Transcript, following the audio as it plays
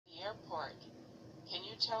airport. Can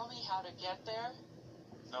you tell me how to get there?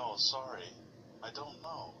 No, sorry. I don't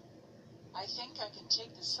know. I think I can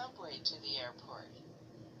take the subway to the airport.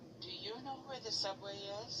 Do you know where the subway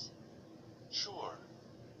is? Sure.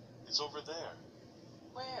 It's over there.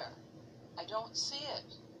 Where? I don't see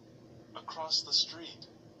it. Across the street.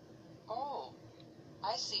 Oh,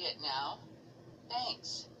 I see it now.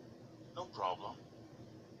 Thanks. No problem.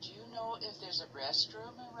 Do you know if there's a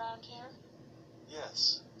restroom around here?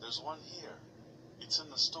 Yes, there's one here. It's in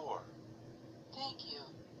the store. Thank you.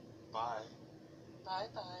 Bye.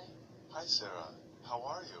 Bye-bye. Hi, Sarah. How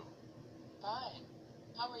are you? Fine.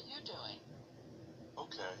 How are you doing?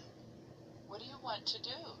 Okay. What do you want to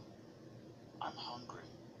do? I'm hungry.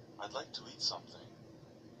 I'd like to eat something.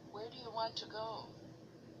 Where do you want to go?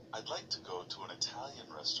 I'd like to go to an Italian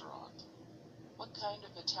restaurant. What kind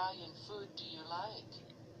of Italian food do you like?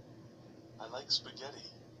 I like spaghetti.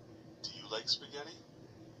 Do you like spaghetti?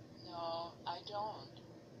 No, I don't.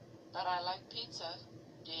 But I like pizza.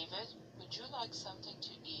 David, would you like something to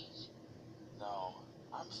eat? No,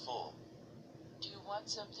 I'm full. Do you want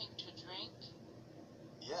something to drink?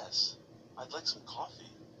 Yes, I'd like some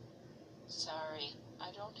coffee. Sorry,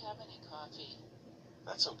 I don't have any coffee.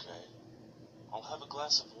 That's okay. I'll have a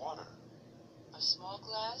glass of water. A small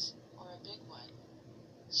glass or a big one?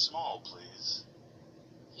 Small, please.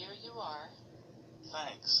 Here you are.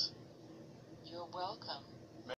 Thanks. You're welcome.